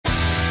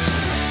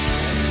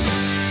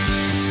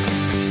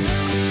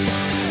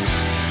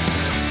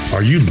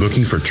Are you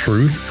looking for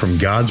truth from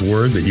God's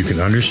Word that you can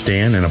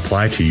understand and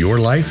apply to your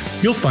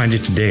life? You'll find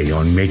it today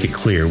on Make It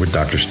Clear with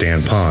Dr.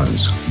 Stan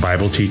Ponz,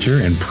 Bible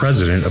teacher and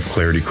president of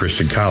Clarity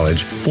Christian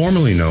College,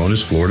 formerly known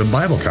as Florida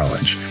Bible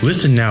College.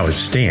 Listen now as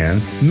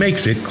Stan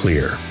makes it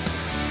clear.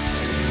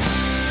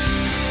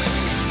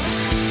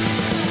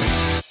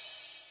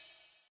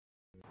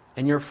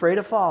 And you're afraid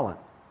of falling.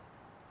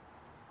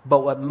 But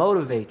what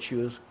motivates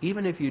you is,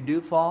 even if you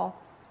do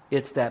fall,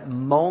 it's that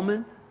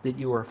moment that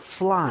you are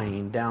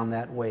flying down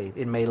that wave.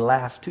 It may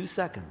last 2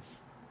 seconds,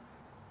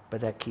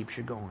 but that keeps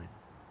you going.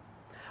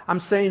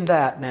 I'm saying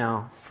that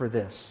now for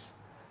this.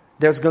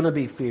 There's going to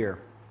be fear.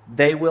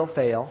 They will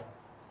fail,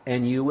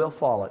 and you will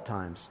fall at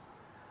times.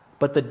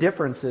 But the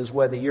difference is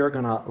whether you're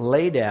going to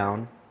lay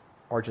down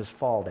or just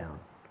fall down.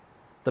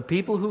 The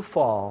people who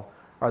fall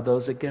are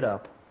those that get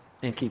up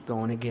and keep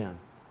going again.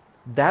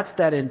 That's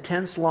that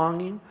intense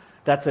longing.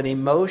 That's an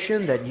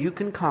emotion that you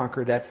can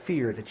conquer, that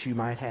fear that you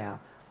might have.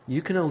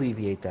 You can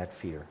alleviate that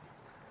fear.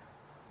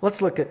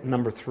 Let's look at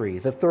number 3,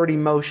 the third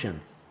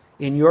emotion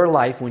in your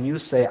life when you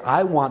say,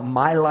 I want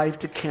my life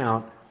to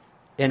count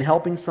in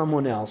helping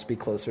someone else be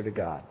closer to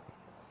God.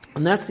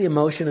 And that's the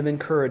emotion of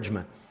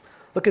encouragement.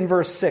 Look in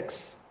verse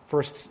 6,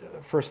 1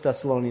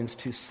 Thessalonians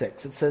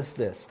 2:6. It says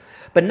this,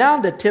 but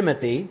now that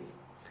Timothy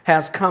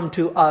has come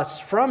to us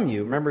from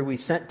you, remember we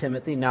sent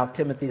Timothy, now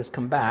Timothy has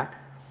come back,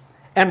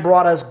 and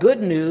brought us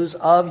good news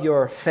of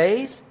your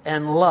faith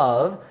and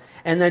love,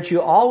 and that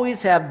you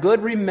always have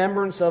good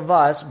remembrance of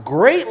us,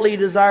 greatly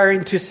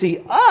desiring to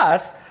see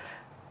us,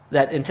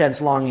 that intense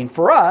longing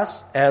for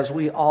us, as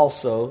we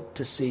also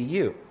to see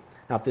you.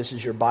 Now, if this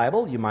is your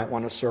Bible, you might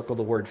want to circle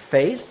the word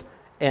faith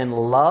and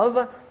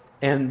love,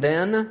 and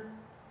then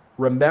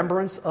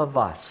remembrance of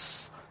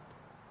us.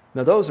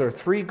 Now, those are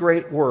 3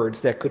 great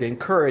words that could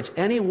encourage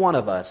any one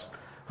of us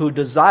who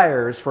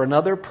desires for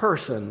another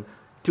person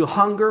to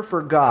hunger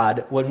for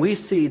God, when we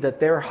see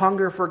that their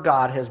hunger for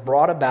God has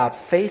brought about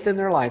faith in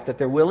their life, that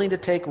they're willing to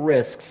take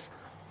risks,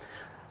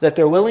 that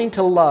they're willing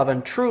to love,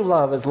 and true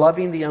love is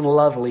loving the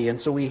unlovely.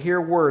 And so we hear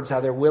words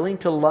how they're willing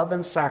to love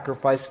and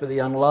sacrifice for the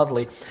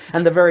unlovely.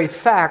 And the very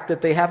fact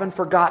that they haven't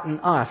forgotten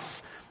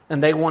us,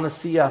 and they want to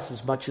see us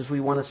as much as we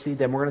want to see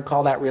them. We're going to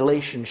call that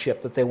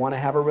relationship, that they want to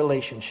have a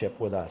relationship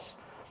with us.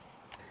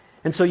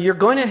 And so you're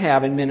going to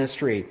have in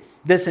ministry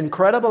this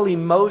incredible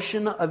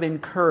emotion of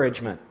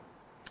encouragement.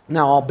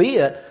 Now,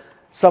 albeit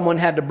someone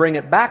had to bring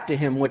it back to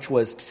him, which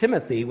was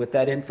Timothy, with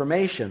that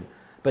information.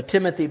 But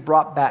Timothy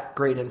brought back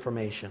great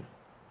information.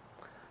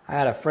 I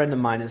had a friend of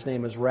mine, his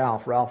name is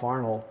Ralph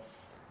Arnold.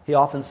 He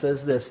often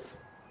says this,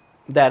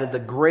 that the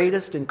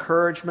greatest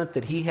encouragement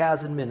that he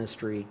has in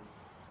ministry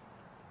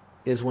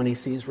is when he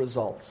sees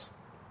results.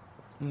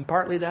 And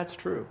partly that's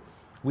true.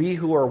 We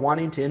who are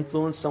wanting to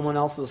influence someone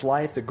else's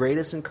life, the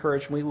greatest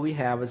encouragement we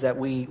have is that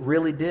we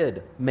really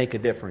did make a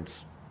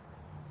difference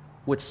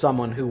with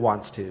someone who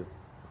wants to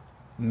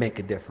make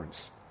a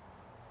difference.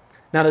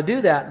 Now, to do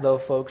that, though,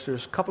 folks,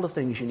 there's a couple of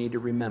things you need to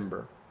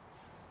remember.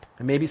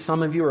 And maybe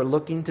some of you are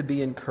looking to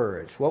be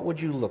encouraged. What would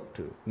you look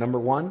to? Number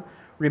 1,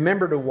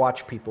 remember to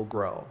watch people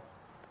grow.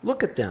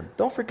 Look at them.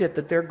 Don't forget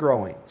that they're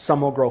growing. Some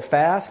will grow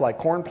fast, like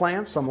corn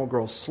plants. Some will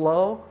grow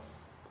slow,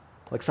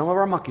 like some of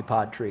our monkey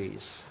pod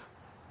trees.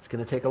 It's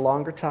going to take a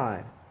longer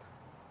time.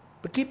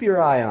 But keep your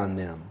eye on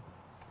them.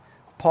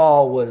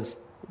 Paul was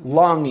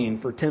longing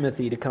for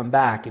Timothy to come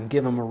back and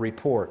give him a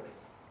report.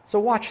 So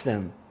watch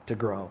them to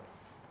grow.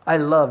 I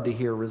love to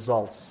hear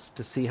results,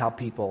 to see how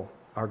people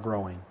are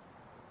growing.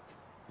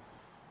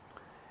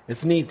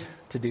 It's neat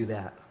to do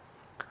that.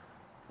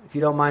 If you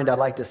don't mind, I'd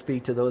like to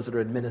speak to those that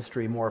are in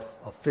ministry more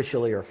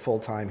officially or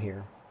full-time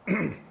here.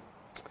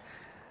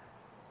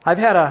 I've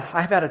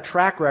had a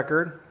track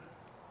record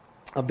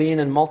of being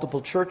in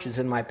multiple churches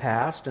in my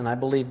past, and I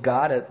believe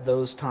God at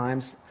those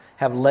times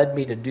have led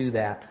me to do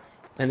that.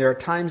 And there are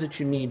times that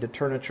you need to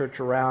turn a church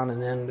around,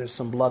 and then there's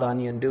some blood on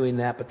you in doing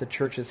that, but the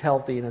church is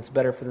healthy, and it's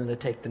better for them to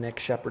take the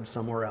next shepherd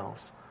somewhere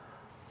else.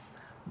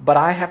 But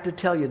I have to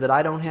tell you that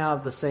I don't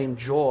have the same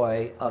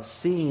joy of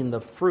seeing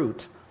the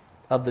fruit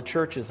of the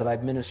churches that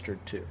I've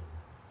ministered to.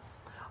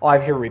 Oh,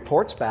 I hear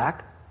reports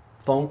back,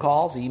 phone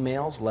calls,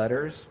 emails,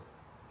 letters,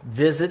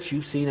 visits.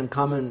 You've seen them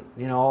coming,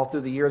 all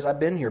through the years I've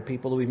been here.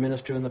 People that we've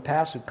ministered to in the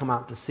past who've come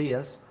out to see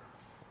us.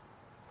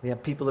 We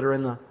have people that are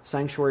in the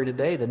sanctuary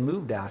today that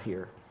moved out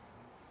here.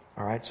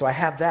 All right, so I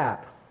have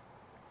that.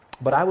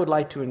 But I would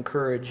like to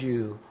encourage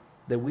you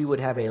that we would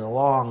have a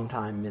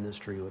long-time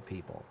ministry with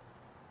people.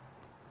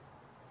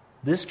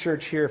 This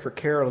church here for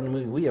Carol and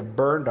me, we have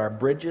burned our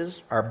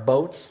bridges, our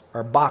boats,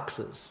 our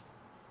boxes.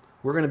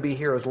 We're going to be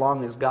here as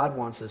long as God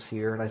wants us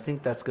here, and I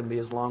think that's going to be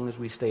as long as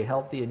we stay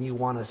healthy and you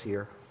want us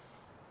here,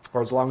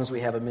 or as long as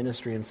we have a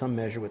ministry in some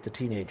measure with the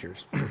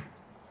teenagers.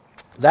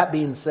 That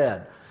being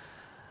said,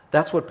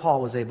 that's what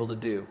Paul was able to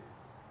do.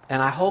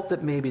 And I hope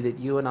that maybe that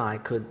you and I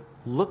could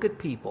look at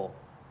people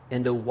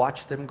and to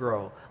watch them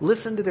grow.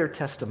 Listen to their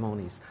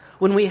testimonies.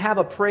 When we have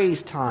a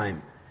praise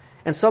time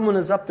and someone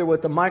is up there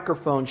with the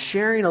microphone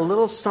sharing a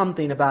little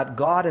something about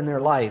God in their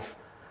life,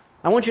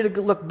 I want you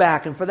to look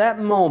back and for that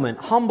moment,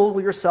 humble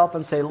yourself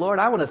and say, Lord,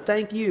 I want to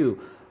thank you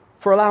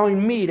for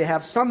allowing me to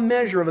have some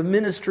measure of a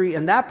ministry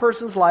in that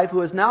person's life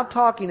who is now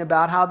talking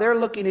about how they're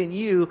looking at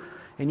you,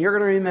 and you're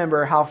going to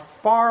remember how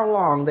far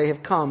along they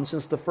have come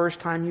since the first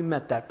time you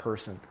met that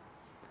person.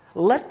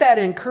 Let that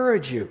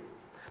encourage you.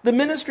 The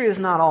ministry is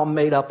not all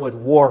made up with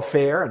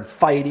warfare and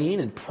fighting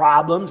and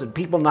problems and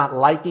people not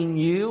liking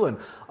you and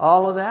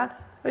all of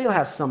that. You'll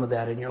have some of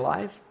that in your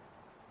life.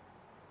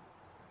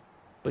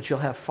 But you'll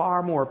have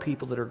far more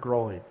people that are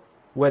growing.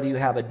 Whether you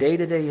have a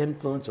day-to-day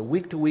influence, a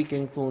week-to-week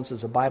influence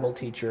as a Bible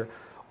teacher,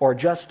 or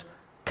just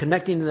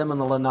connecting to them on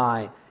the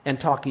lanai and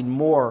talking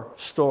more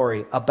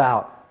story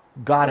about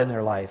God in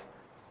their life,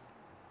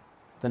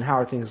 then how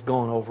are things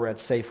going over at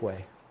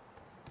Safeway?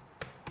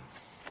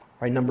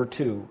 All right, number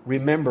 2,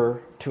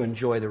 remember to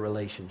enjoy the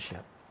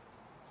relationship.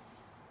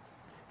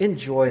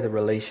 Enjoy the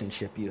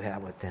relationship you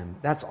have with them.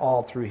 That's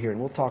all through here, and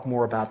we'll talk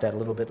more about that a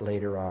little bit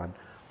later on.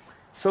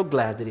 So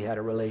glad that he had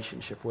a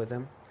relationship with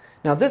him.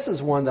 Now, this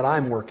is one that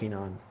I'm working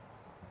on.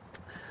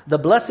 The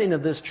blessing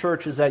of this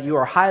church is that you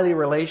are highly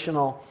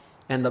relational,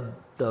 and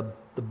the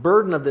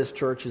burden of this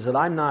church is that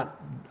I'm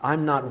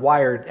not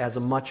wired as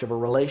much of a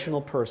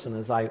relational person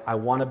as I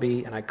want to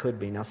be and I could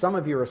be. Now, some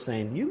of you are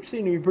saying, you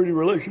seem to be pretty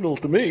relational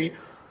to me.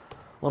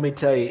 Let me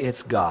tell you,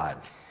 it's God.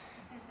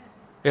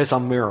 It's a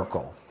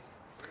miracle.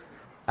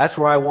 That's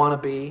where I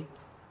want to be.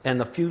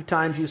 And the few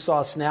times you saw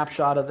a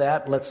snapshot of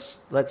that, let's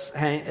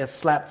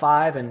slap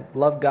 5 and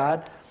love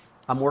God,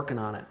 I'm working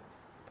on it.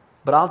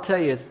 But I'll tell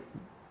you,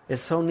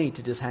 it's so neat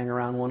to just hang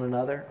around one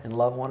another and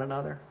love one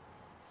another.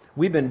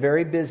 We've been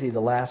very busy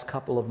the last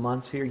couple of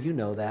months here. You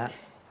know that.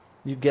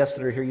 You guests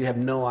that are here, you have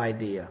no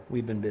idea.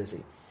 We've been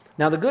busy.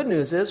 Now, the good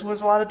news is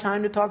there's a lot of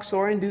time to talk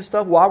story and do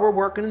stuff while we're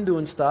working and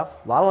doing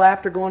stuff. A lot of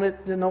laughter going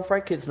at the No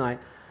Fright Kids Night.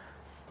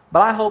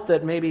 But I hope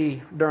that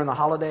maybe during the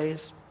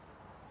holidays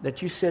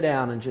that you sit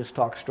down and just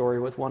talk story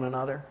with one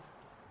another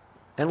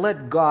and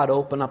let God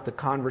open up the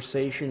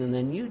conversation, and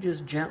then you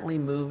just gently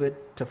move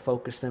it to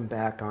focus them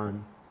back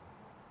on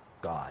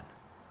God,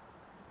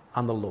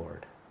 on the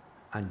Lord,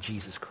 on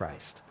Jesus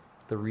Christ,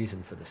 the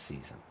reason for the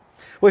season.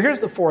 Well, here's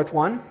the 4th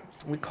one.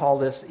 We call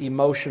this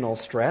emotional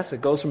stress.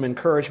 It goes from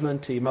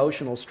encouragement to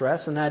emotional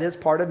stress, and that is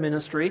part of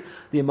ministry.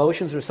 The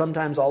emotions are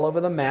sometimes all over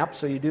the map,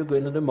 so you do go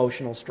into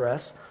emotional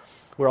stress.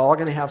 We're all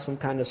going to have some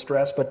kind of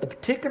stress, but the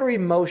particular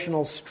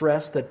emotional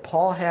stress that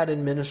Paul had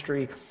in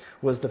ministry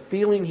was the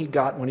feeling he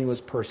got when he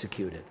was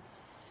persecuted.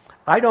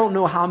 I don't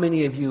know how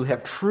many of you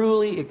have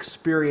truly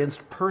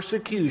experienced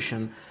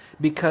persecution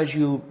because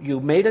you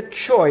made a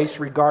choice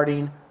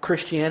regarding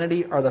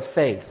Christianity or the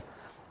faith,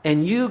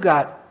 and you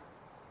got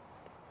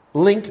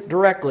linked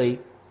directly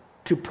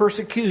to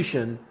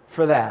persecution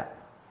for that.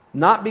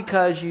 Not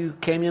because you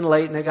came in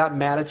late and they got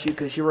mad at you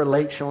because you were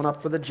late showing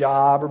up for the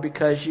job, or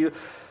because you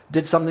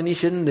did something you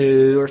shouldn't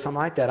do or something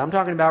like that. I'm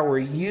talking about where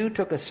you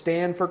took a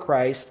stand for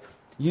Christ,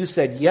 you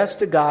said yes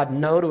to God,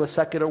 no to a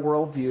secular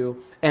worldview,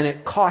 and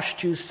it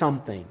cost you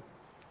something.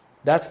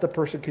 That's the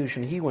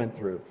persecution he went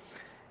through.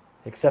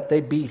 Except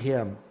they beat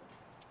him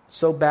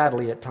so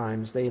badly at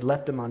times, they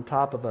left him on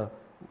top of a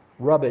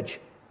rubbish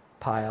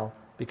pile,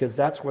 because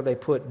that's where they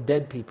put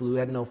dead people who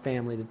had no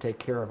family to take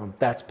care of them.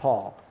 That's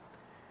Paul.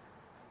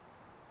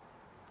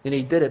 And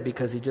he did it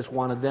because he just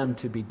wanted them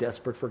to be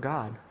desperate for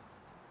God.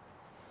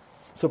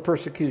 So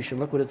persecution,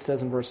 look what it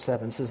says in verse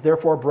 7. It says,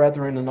 "Therefore,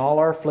 brethren, in all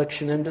our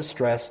affliction and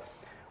distress,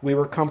 we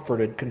were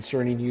comforted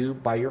concerning you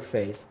by your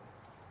faith."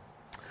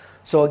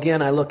 So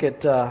again, I look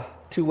at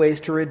 2 ways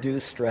to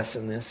reduce stress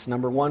in this.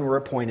 Number 1, we're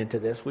appointed to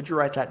this. Would you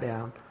write that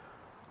down?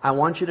 I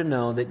want you to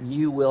know that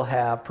you will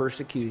have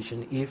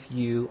persecution if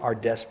you are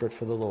desperate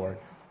for the Lord.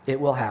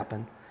 It will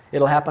happen.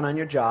 It'll happen on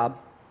your job,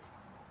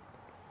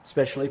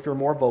 especially if you're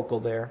more vocal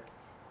there.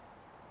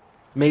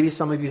 Maybe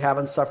some of you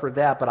haven't suffered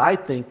that, but I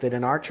think that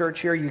in our church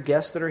here, you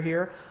guests that are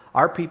here,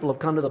 our people have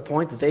come to the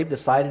point that they've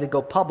decided to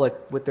go public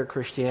with their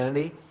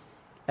Christianity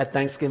at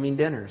Thanksgiving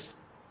dinners,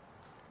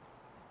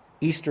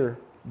 Easter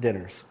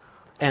dinners.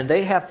 And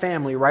they have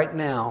family right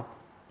now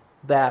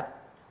that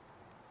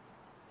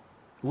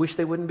wish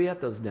they wouldn't be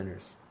at those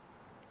dinners.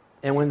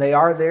 And when they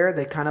are there,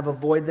 they kind of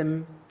avoid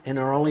them and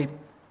are only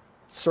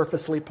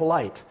surfacely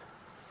polite.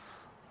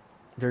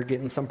 They're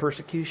getting some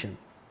persecution.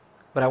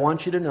 But I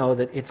want you to know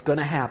that it's going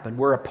to happen.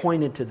 We're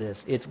appointed to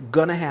this. It's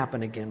going to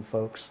happen again,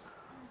 folks.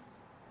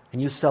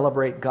 And you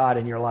celebrate God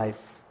in your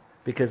life,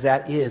 because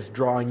that is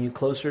drawing you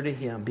closer to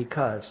Him,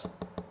 because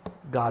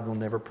God will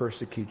never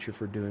persecute you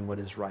for doing what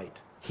is right.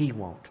 He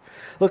won't.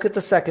 Look at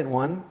the second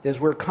one, is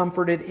we're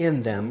comforted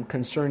in them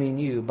concerning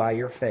you by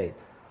your faith.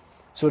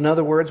 So in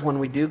other words, when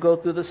we do go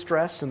through the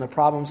stress and the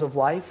problems of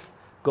life,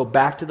 go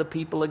back to the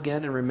people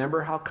again and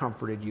remember how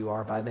comforted you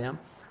are by them.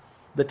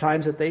 The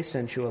times that they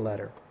sent you a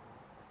letter.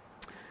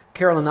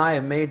 Carol and I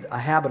have made a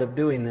habit of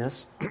doing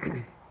this.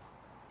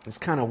 It's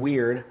kind of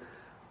weird.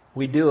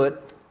 We do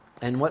it,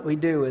 and what we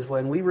do is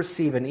when we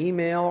receive an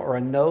email or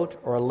a note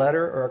or a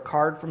letter or a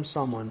card from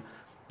someone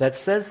that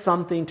says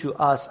something to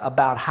us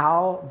about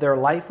how their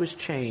life was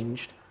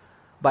changed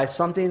by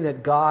something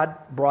that God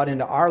brought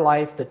into our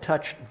life that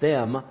touched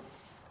them,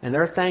 and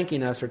they're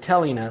thanking us or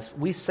telling us,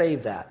 we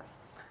save that.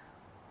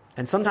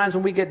 And sometimes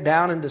when we get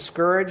down and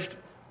discouraged,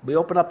 we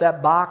open up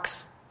that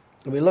box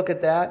and we look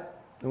at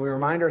that and we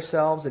remind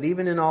ourselves that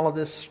even in all of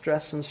this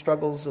stress and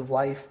struggles of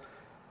life,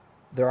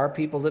 there are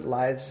people that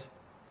lives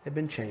have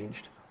been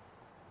changed.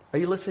 Are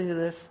you listening to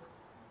this?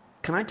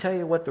 Can I tell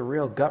you what the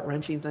real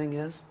gut-wrenching thing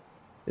is?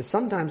 Is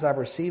sometimes I've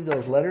received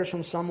those letters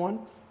from someone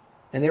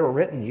and they were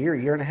written a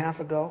year and a half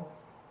ago,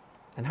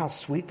 and how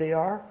sweet they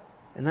are.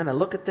 And then I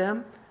look at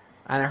them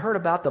and I heard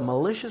about the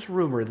malicious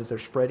rumor that they're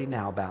spreading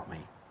now about me.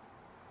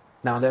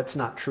 Now that's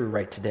not true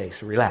right today,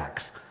 so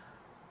relax.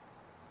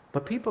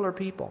 But people are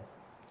people.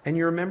 And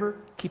you remember,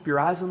 keep your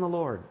eyes on the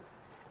Lord.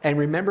 And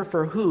remember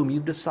for whom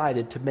you've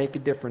decided to make a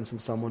difference in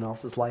someone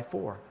else's life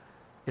for.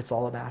 It's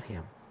all about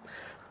Him.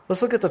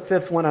 Let's look at the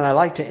fifth one, and I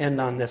like to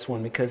end on this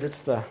one because it's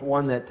the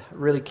one that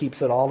really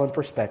keeps it all in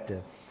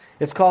perspective.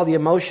 It's called the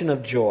emotion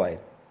of joy.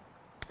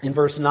 In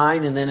verse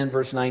 9 and then in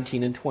verse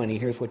 19 and 20,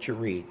 here's what you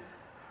read.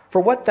 For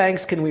what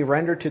thanks can we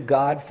render to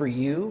God for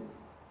you?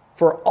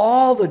 For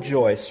all the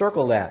joy,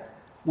 circle that,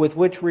 with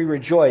which we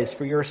rejoice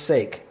for your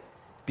sake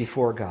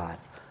before God.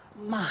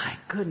 My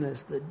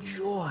goodness, the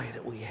joy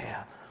that we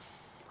have.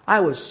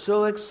 I was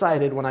so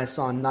excited when I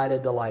saw Night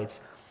of Delights.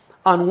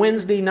 On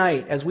Wednesday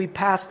night, as we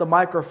passed the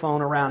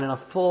microphone around in a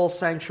full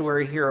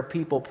sanctuary here of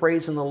people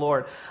praising the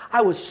Lord,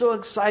 I was so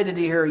excited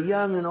to hear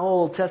young and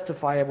old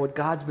testify of what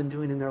God's been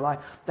doing in their life.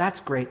 That's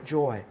great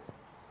joy.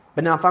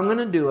 But now if I'm going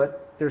to do it,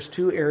 there's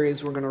two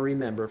areas we're going to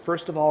remember.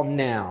 First of all,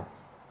 now.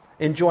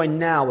 Enjoy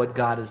now what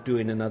God is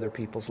doing in other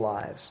people's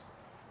lives.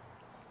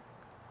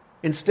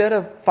 Instead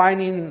of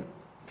finding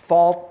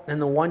fault in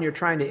the one you're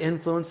trying to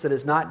influence that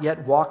is not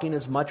yet walking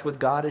as much with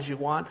God as you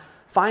want,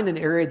 find an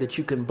area that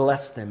you can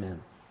bless them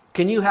in.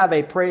 Can you have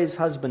a praise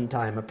husband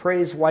time, a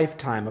praise wife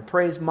time, a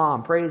praise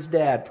mom, praise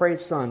dad,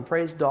 praise son,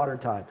 praise daughter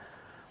time?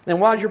 And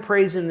while you're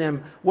praising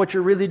them, what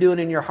you're really doing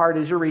in your heart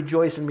is you're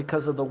rejoicing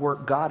because of the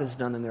work God has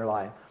done in their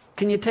life.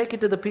 Can you take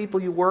it to the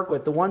people you work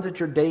with, the ones that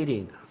you're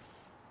dating,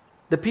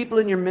 the people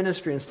in your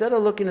ministry? Instead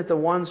of looking at the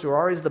ones who are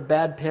always the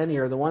bad penny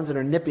or the ones that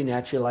are nipping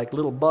at you like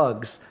little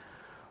bugs,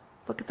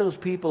 look at those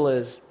people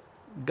as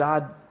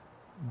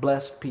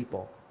God-blessed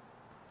people.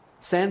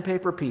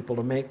 Sandpaper people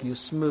to make you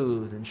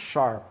smooth and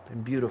sharp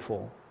and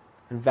beautiful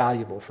and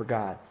valuable for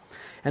God.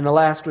 And the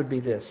last would be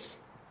this.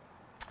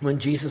 When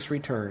Jesus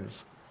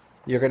returns,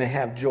 you're going to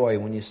have joy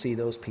when you see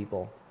those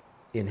people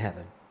in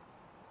heaven.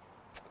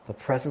 The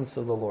presence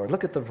of the Lord.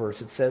 Look at the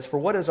verse. It says, for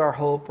what is our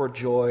hope or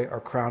joy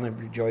or crown of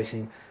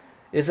rejoicing?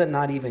 Is it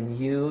not even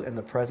you in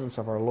the presence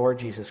of our Lord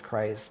Jesus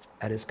Christ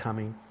at His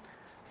coming?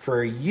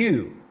 For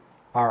you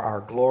are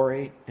our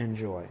glory and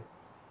joy.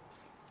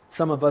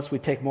 Some of us, we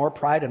take more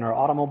pride in our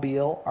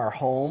automobile, our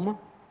home.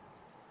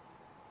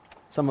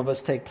 Some of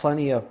us take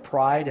plenty of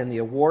pride in the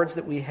awards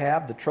that we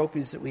have, the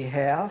trophies that we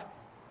have.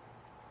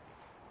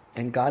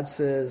 And God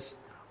says,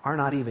 are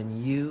not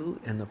even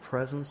you in the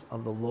presence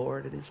of the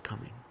Lord at His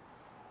coming?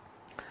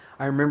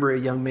 I remember a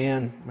young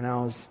man when I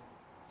was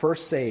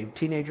first saved.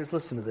 Teenagers,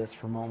 listen to this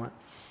for a moment.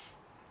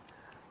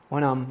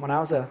 When I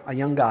was a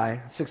young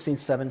guy, 16,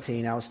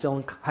 17, I was still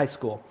in high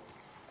school.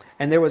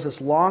 And there was this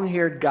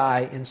long-haired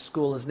guy in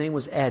school. His name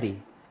was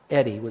Eddie.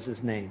 Eddie was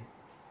his name.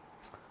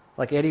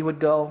 Like Eddie would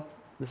go,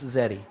 this is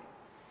Eddie.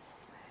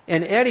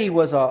 And Eddie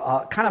was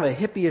a kind of a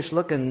hippie-ish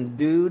looking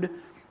dude.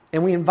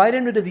 And we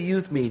invited him to the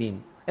youth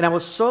meeting. And I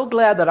was so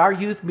glad that our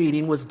youth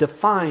meeting was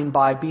defined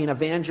by being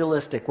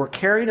evangelistic. We're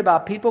caring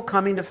about people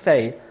coming to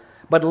faith,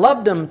 but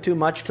loved them too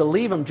much to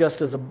leave them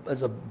just as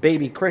a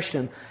baby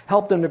Christian,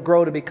 help them to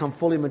grow to become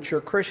fully mature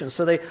Christians.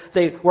 So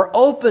they were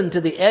open to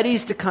the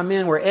Eddies to come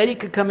in, where Eddie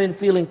could come in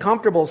feeling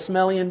comfortable,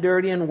 smelly and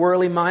dirty and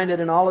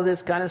worldly-minded and all of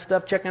this kind of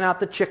stuff, checking out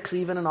the chicks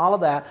even and all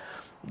of that,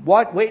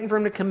 waiting for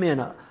him to come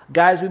in.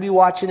 Guys would be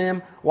watching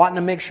him, wanting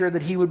to make sure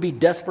that he would be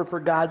desperate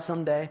for God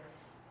someday.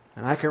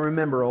 And I can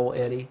remember old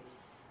Eddie.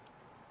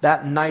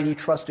 That night he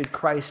trusted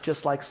Christ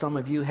just like some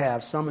of you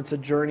have. Some it's a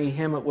journey,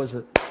 him it was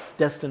a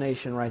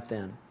destination right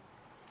then.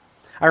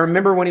 I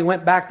remember when he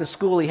went back to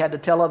school, he had to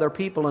tell other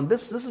people, and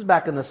this is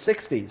back in the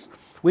 60s.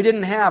 We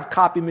didn't have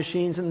copy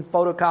machines and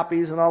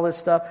photocopies and all this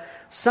stuff.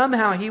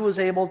 Somehow he was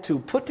able to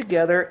put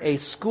together a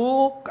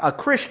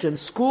Christian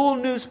school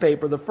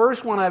newspaper, the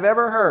first one I've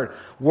ever heard.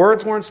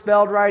 Words weren't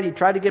spelled right. He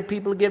tried to get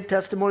people to give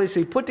testimony, so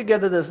he put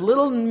together this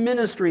little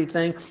ministry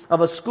thing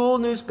of a school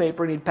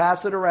newspaper, and he'd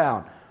pass it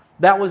around.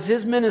 That was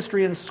his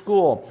ministry in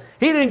school.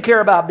 He didn't care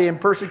about being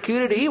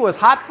persecuted. He was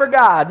hot for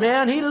God,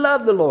 man. He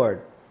loved the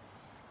Lord.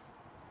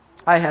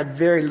 I had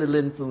very little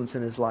influence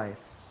in his life.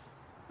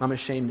 I'm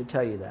ashamed to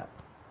tell you that.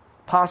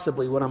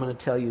 Possibly what I'm going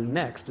to tell you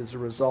next is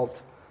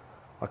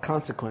a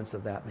consequence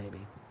of that maybe.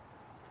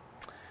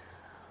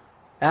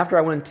 After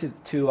I went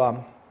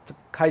to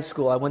high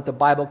school, I went to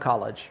Bible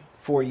college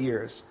 4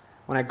 years.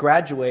 When I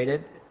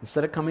graduated,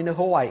 instead of coming to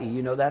Hawaii,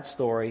 you know that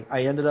story,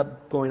 I ended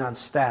up going on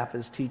staff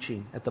as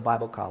teaching at the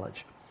Bible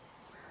college.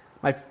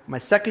 My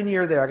second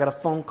year there, I got a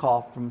phone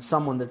call from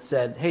someone that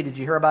said, hey, did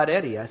you hear about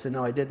Eddie? I said,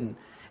 no, I didn't.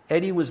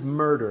 Eddie was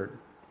murdered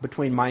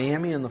between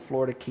Miami and the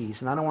Florida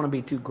Keys. And I don't want to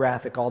be too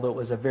graphic, although it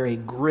was a very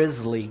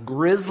grisly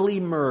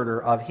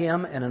murder of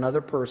him and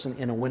another person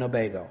in a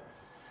Winnebago.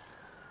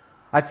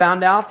 I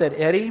found out that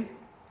Eddie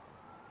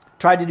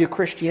tried to do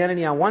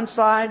Christianity on one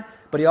side,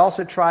 but he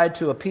also tried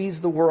to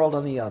appease the world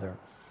on the other.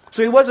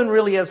 So he wasn't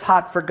really as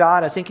hot for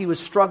God. I think he was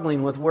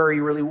struggling with where he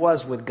really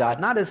was with God.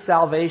 Not his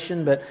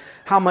salvation, but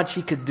how much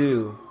he could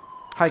do,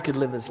 how he could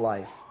live his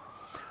life.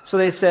 So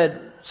they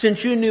said,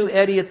 since you knew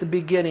Eddie at the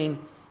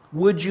beginning,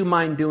 would you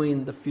mind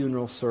doing the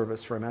funeral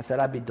service for him? I said,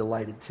 I'd be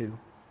delighted to.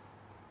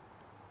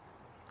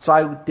 So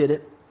I did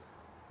it.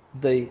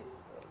 The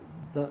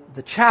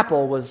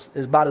chapel is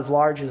about as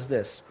large as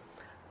this.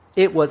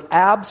 It was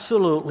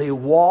absolutely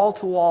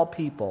wall-to-wall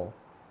people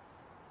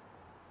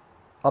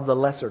of the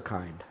lesser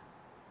kind.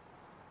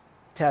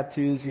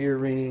 Tattoos,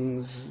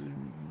 earrings,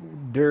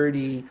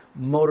 dirty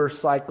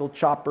motorcycle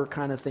chopper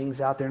kind of things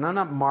out there. And I'm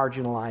not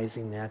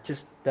marginalizing that.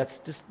 Just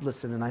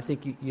listen, and I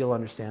think you'll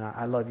understand.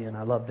 I love you, and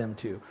I love them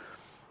too.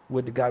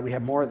 Would to God we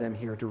have more of them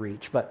here to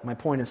reach. But my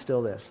point is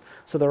still this.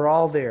 So they're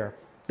all there.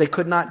 They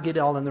could not get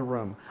all in the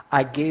room.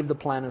 I gave the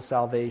plan of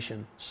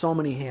salvation. So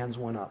many hands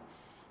went up.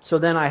 So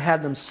then I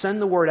had them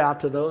send the word out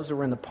to those who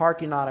were in the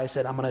parking lot. I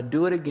said, I'm going to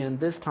do it again.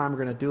 This time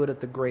we're going to do it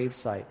at the grave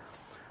site.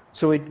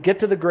 So we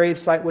get to the grave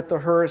site with the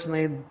hearse, and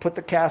they put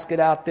the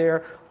casket out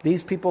there.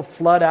 These people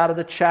flood out of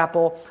the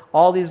chapel.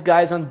 All these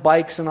guys on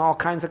bikes and all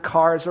kinds of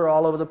cars are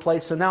all over the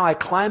place. So now I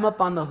climb up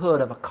on the hood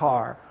of a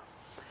car,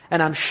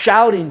 and I'm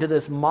shouting to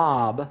this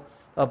mob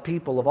of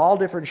people of all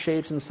different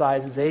shapes and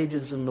sizes,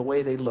 ages, and the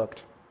way they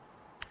looked.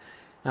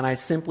 And I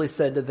simply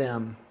said to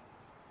them,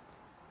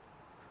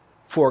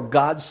 for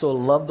God so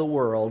loved the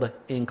world,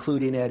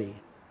 including Eddie,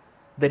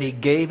 that he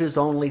gave his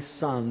only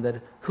son,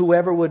 that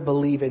whoever would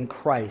believe in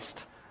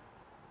Christ,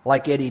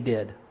 like Eddie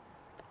did,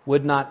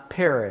 would not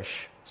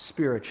perish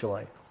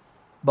spiritually,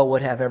 but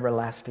would have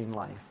everlasting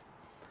life.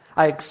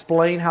 I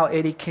explained how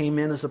Eddie came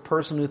in as a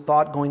person who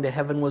thought going to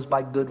heaven was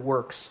by good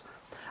works.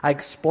 I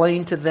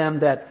explained to them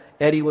that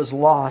Eddie was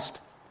lost,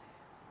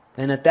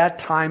 and at that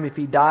time, if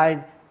he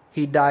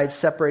died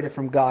separated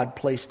from God,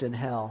 placed in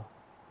hell.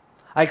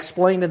 I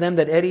explained to them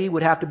that Eddie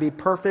would have to be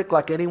perfect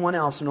like anyone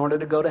else in order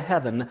to go to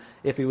heaven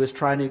if he was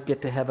trying to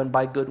get to heaven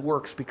by good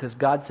works, because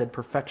God said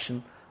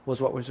perfection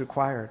was what was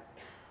required.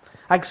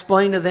 I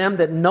explained to them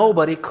that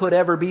nobody could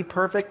ever be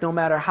perfect, no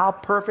matter how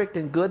perfect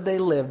and good they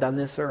lived on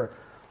this earth.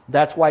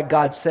 That's why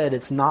God said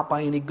it's not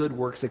by any good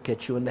works that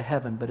get you into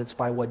heaven, but it's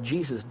by what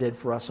Jesus did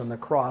for us on the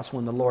cross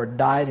when the Lord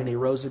died and he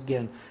rose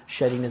again,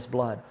 shedding his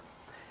blood.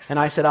 And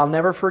I said, I'll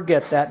never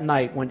forget that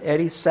night when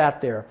Eddie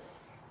sat there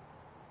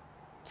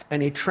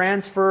and he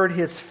transferred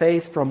his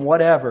faith from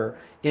whatever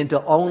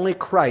into only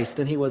Christ,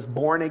 and he was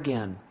born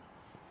again.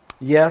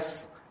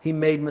 Yes, he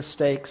made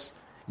mistakes.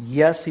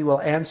 Yes, he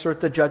will answer at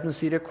the judgment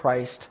seat of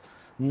Christ,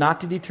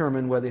 not to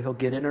determine whether he'll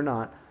get in or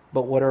not,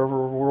 but whatever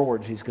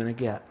rewards he's going to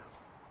get.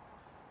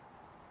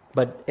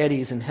 But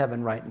Eddie's in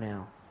heaven right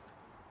now.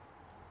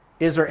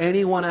 Is there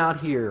anyone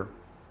out here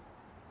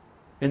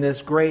in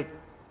this great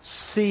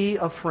sea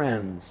of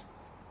friends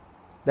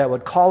that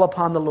would call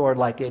upon the Lord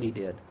like Eddie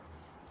did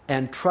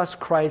and trust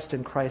Christ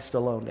and Christ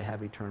alone to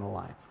have eternal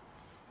life?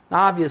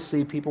 Now,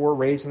 obviously, people were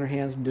raising their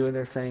hands and doing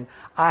their thing.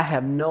 I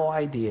have no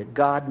idea.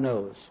 God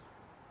knows.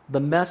 The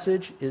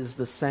message is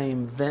the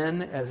same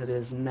then as it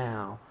is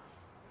now.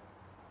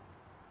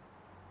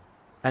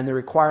 And the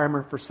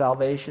requirement for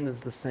salvation is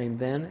the same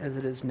then as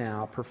it is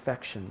now,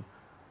 perfection.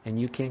 And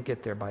you can't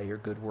get there by your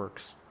good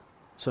works.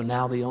 So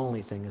now the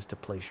only thing is to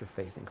place your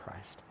faith in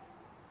Christ.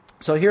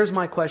 So here's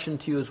my question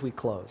to you as we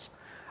close.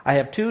 I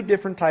have two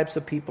different types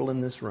of people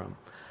in this room.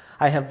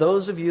 I have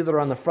those of you that are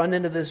on the front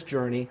end of this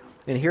journey,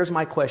 and here's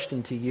my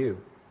question to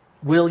you.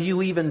 Will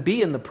you even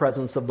be in the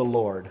presence of the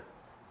Lord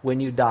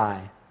when you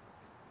die?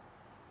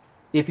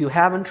 If you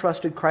haven't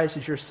trusted Christ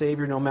as your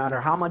Savior, no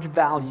matter how much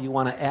value you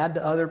want to add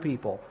to other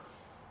people,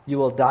 you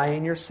will die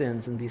in your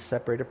sins and be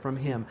separated from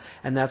Him.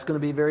 And that's going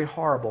to be very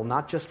horrible,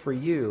 not just for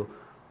you,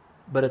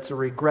 but it's a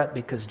regret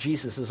because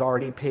Jesus has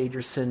already paid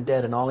your sin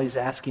debt, and all He's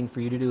asking for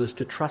you to do is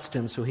to trust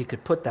Him so He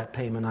could put that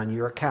payment on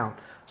your account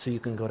so you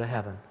can go to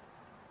heaven.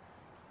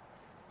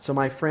 So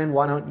my friend,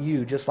 why don't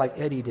you, just like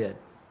Eddie did,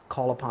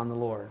 call upon the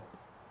Lord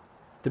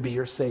to be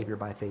your Savior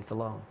by faith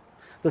alone?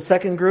 The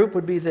second group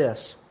would be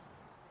this.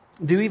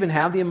 Do you even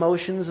have the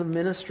emotions of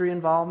ministry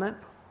involvement?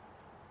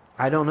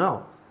 I don't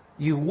know.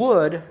 You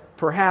would,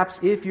 perhaps,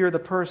 if you're the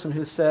person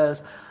who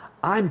says,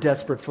 I'm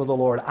desperate for the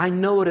Lord. I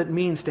know what it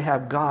means to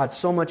have God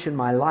so much in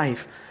my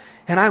life,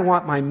 and I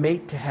want my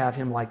mate to have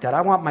Him like that.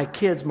 I want my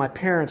kids, my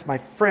parents, my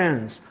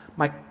friends,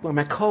 my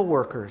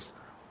co-workers.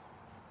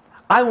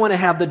 I want to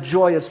have the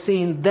joy of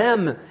seeing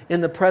them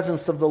in the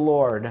presence of the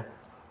Lord.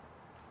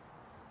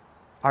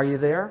 Are you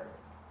there?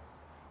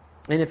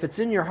 And if it's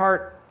in your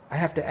heart, I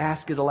have to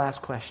ask you the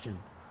last question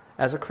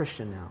as a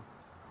Christian now.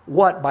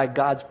 What, by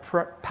God's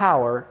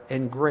power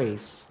and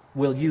grace,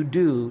 will you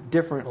do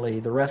differently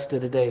the rest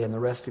of the day and the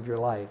rest of your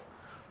life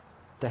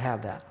to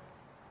have that?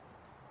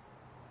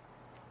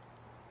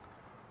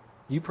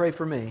 You pray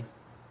for me,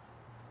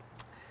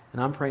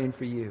 and I'm praying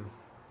for you.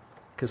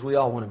 because we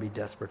all want to be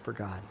desperate for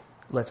God.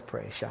 Let's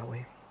pray, shall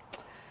we?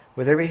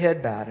 With every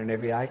head bowed and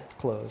every eye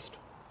closed,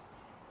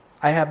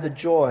 I have the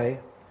joy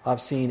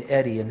of seeing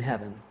Eddie in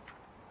heaven.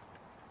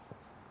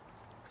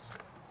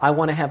 I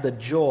want to have the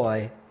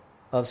joy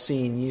of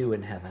seeing you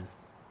in heaven.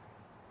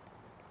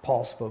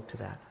 Paul spoke to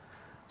that.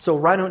 So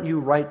why don't you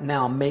right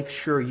now make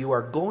sure you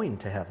are going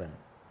to heaven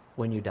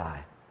when you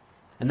die?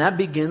 And that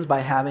begins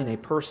by having a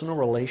personal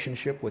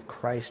relationship with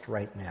Christ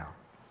right now.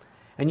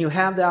 And you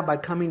have that by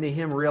coming to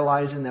Him,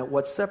 realizing that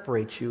what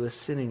separates you is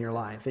sin in your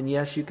life. And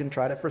yes, you can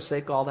try to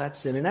forsake all that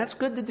sin, and that's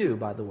good to do,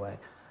 by the way.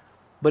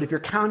 But if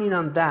you're counting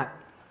on that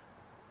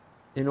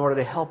in order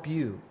to help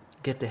you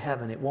get to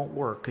heaven, it won't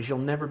work, because you'll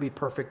never be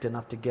perfect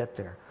enough to get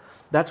there.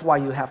 That's why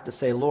you have to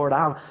say, Lord,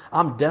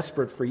 I'm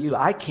desperate for you.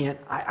 I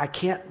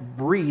can't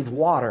breathe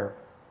water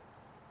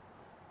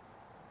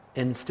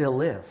and still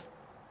live.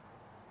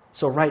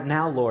 So right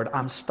now, Lord,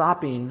 I'm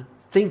stopping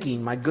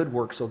thinking my good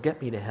works will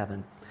get me to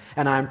heaven.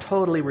 And I'm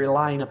totally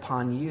relying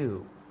upon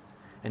you.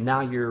 And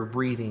now you're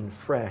breathing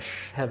fresh,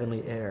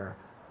 heavenly air.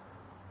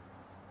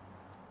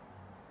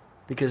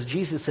 Because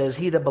Jesus says,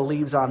 he that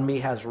believes on me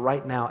has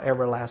right now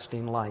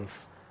everlasting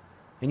life.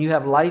 And you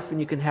have life and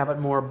you can have it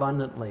more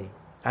abundantly.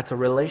 That's a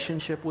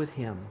relationship with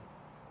Him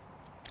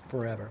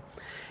forever.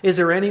 Is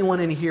there anyone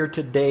in here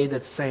today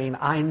that's saying,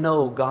 I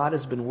know God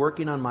has been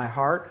working on my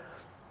heart,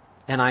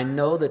 and I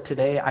know that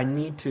today I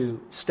need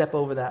to step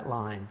over that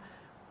line,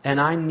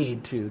 and I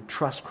need to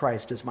trust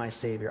Christ as my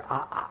Savior.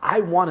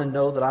 I want to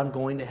know that I'm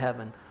going to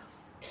heaven.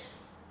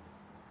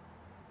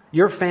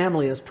 Your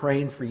family is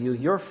praying for you.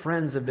 Your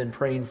friends have been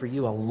praying for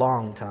you a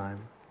long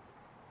time.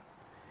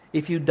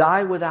 If you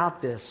die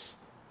without this,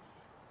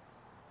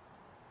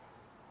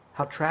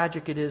 how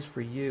tragic it is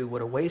for you,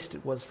 what a waste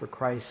it was for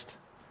Christ,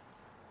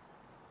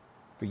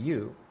 for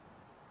you.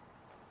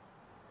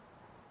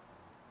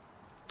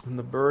 And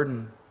the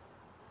burden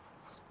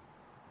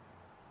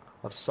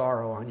of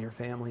sorrow on your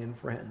family and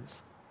friends.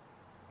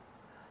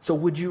 So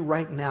would you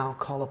right now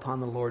call upon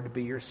the Lord to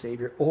be your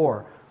Savior,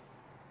 or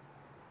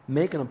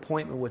make an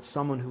appointment with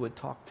someone who would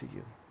talk to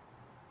you?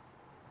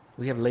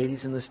 We have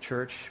ladies in this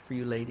church for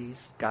you ladies,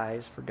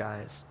 guys for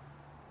guys.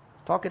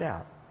 Talk it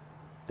out.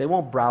 They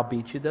won't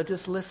browbeat you. They'll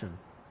just listen.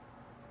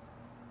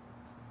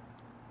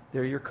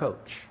 They're your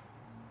coach.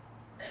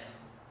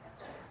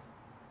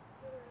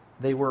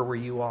 They were where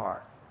you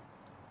are.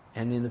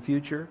 And in the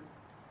future,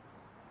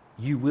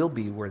 you will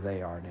be where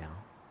they are now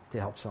to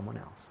help someone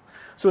else.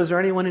 So is there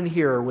anyone in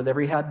here with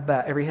every head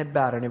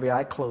bowed and every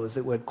eye closed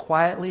that would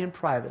quietly and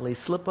privately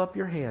slip up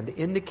your hand to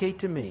indicate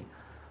to me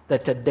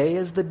that today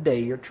is the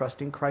day you're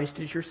trusting Christ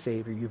as your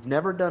Savior? You've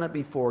never done it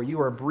before.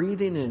 You are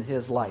breathing in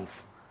His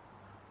life.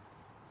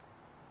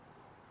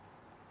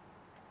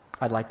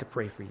 I'd like to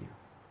pray for you.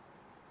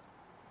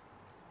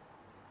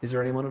 Is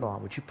there anyone at all?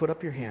 Would you put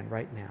up your hand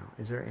right now?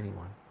 Is there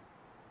anyone?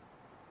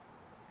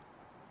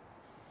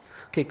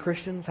 Okay,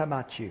 Christians, how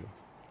about you?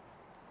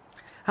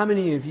 How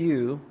many of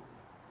you,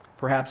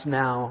 perhaps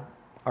now,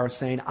 are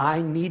saying,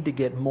 I need to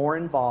get more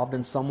involved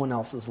in someone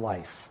else's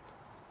life?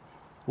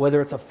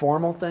 Whether it's a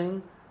formal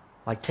thing,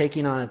 like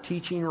taking on a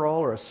teaching role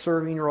or a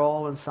serving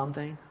role in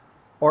something,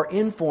 or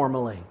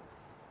informally,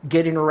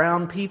 getting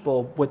around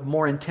people with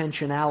more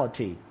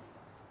intentionality,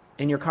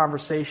 and your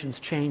conversations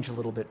change a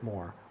little bit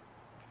more.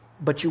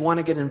 But you want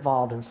to get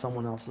involved in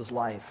someone else's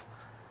life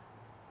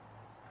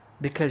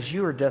because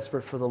you are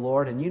desperate for the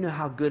Lord, and you know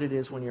how good it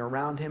is when you're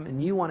around Him,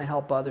 and you want to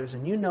help others,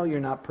 and you know you're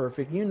not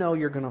perfect. You know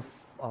you're going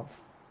to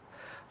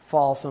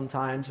fall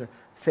sometimes or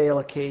fail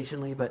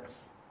occasionally, but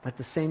at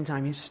the same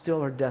time, you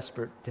still are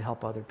desperate to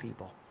help other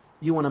people.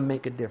 You want to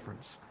make a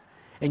difference.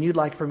 And you'd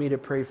like for me to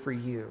pray for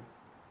you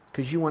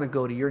because you want to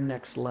go to your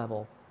next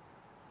level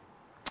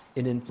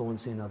in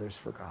influencing others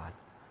for God.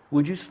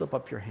 Would you slip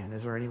up your hand?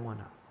 Is there anyone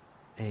up?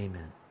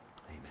 Amen.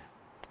 Amen.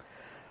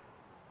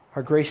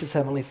 Our gracious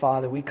Heavenly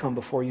Father, we come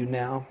before you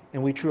now,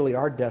 and we truly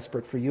are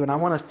desperate for you. And I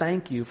want to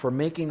thank you for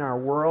making our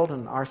world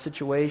and our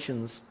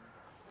situations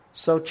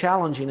so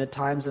challenging at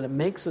times that it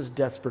makes us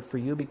desperate for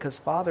you because,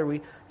 Father,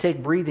 we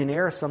take breathing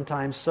air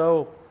sometimes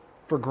so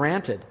for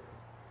granted.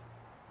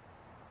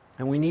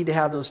 And we need to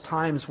have those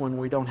times when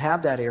we don't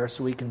have that air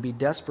so we can be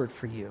desperate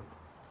for you.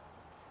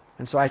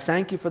 And so I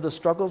thank you for the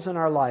struggles in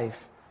our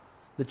life,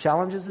 the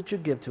challenges that you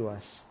give to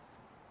us.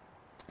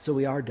 So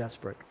we are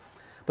desperate.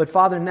 But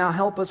Father, now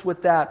help us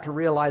with that to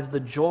realize the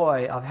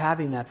joy of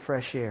having that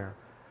fresh air,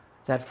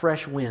 that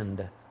fresh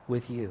wind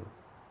with you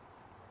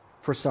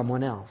for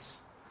someone else.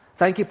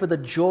 Thank you for the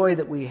joy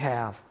that we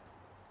have.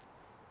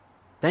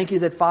 Thank you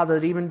that, Father,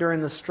 that even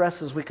during the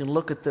stresses we can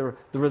look at the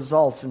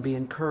results and be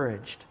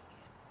encouraged.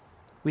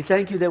 We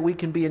thank you that we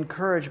can be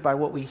encouraged by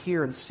what we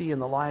hear and see in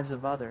the lives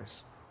of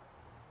others.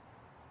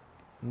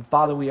 And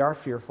Father, we are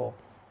fearful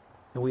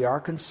and we are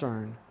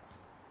concerned.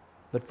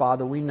 But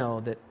Father, we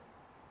know that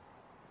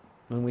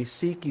when we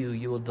seek you,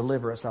 you will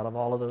deliver us out of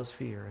all of those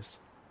fears.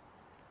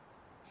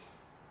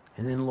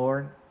 And then,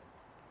 Lord,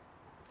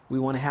 we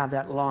want to have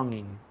that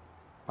longing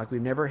like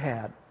we've never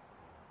had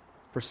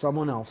for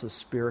someone else's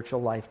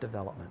spiritual life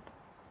development.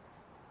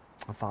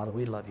 And Father,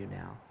 we love you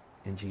now.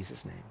 In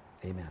Jesus' name,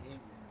 amen.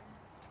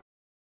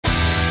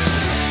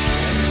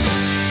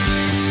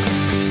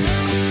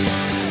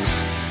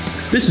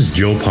 This is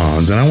Joe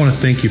Ponz, and I want to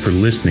thank you for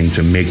listening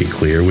to Make It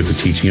Clear with the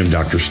teaching of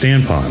Dr.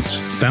 Stan Ponz,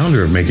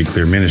 founder of Make It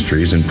Clear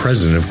Ministries and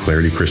president of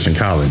Clarity Christian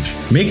College.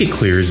 Make It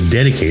Clear is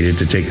dedicated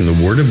to taking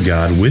the Word of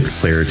God with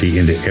clarity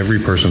into every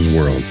person's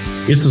world.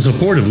 It's the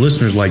support of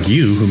listeners like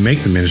you who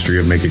make the ministry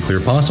of Make It Clear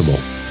possible.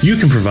 You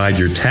can provide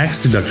your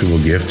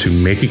tax-deductible gift to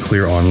Make It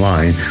Clear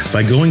online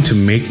by going to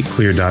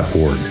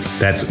makeitclear.org.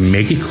 That's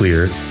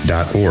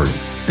makeitclear.org.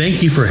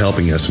 Thank you for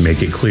helping us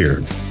make it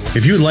clear.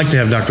 If you would like to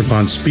have Dr.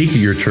 Ponz speak at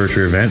your church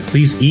or event,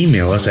 please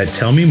email us at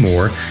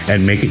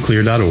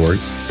tellmemore@makeitclear.org.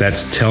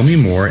 That's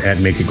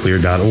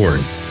tellmemore@makeitclear.org.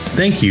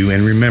 Thank you,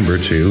 and remember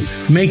to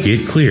make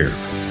it clear.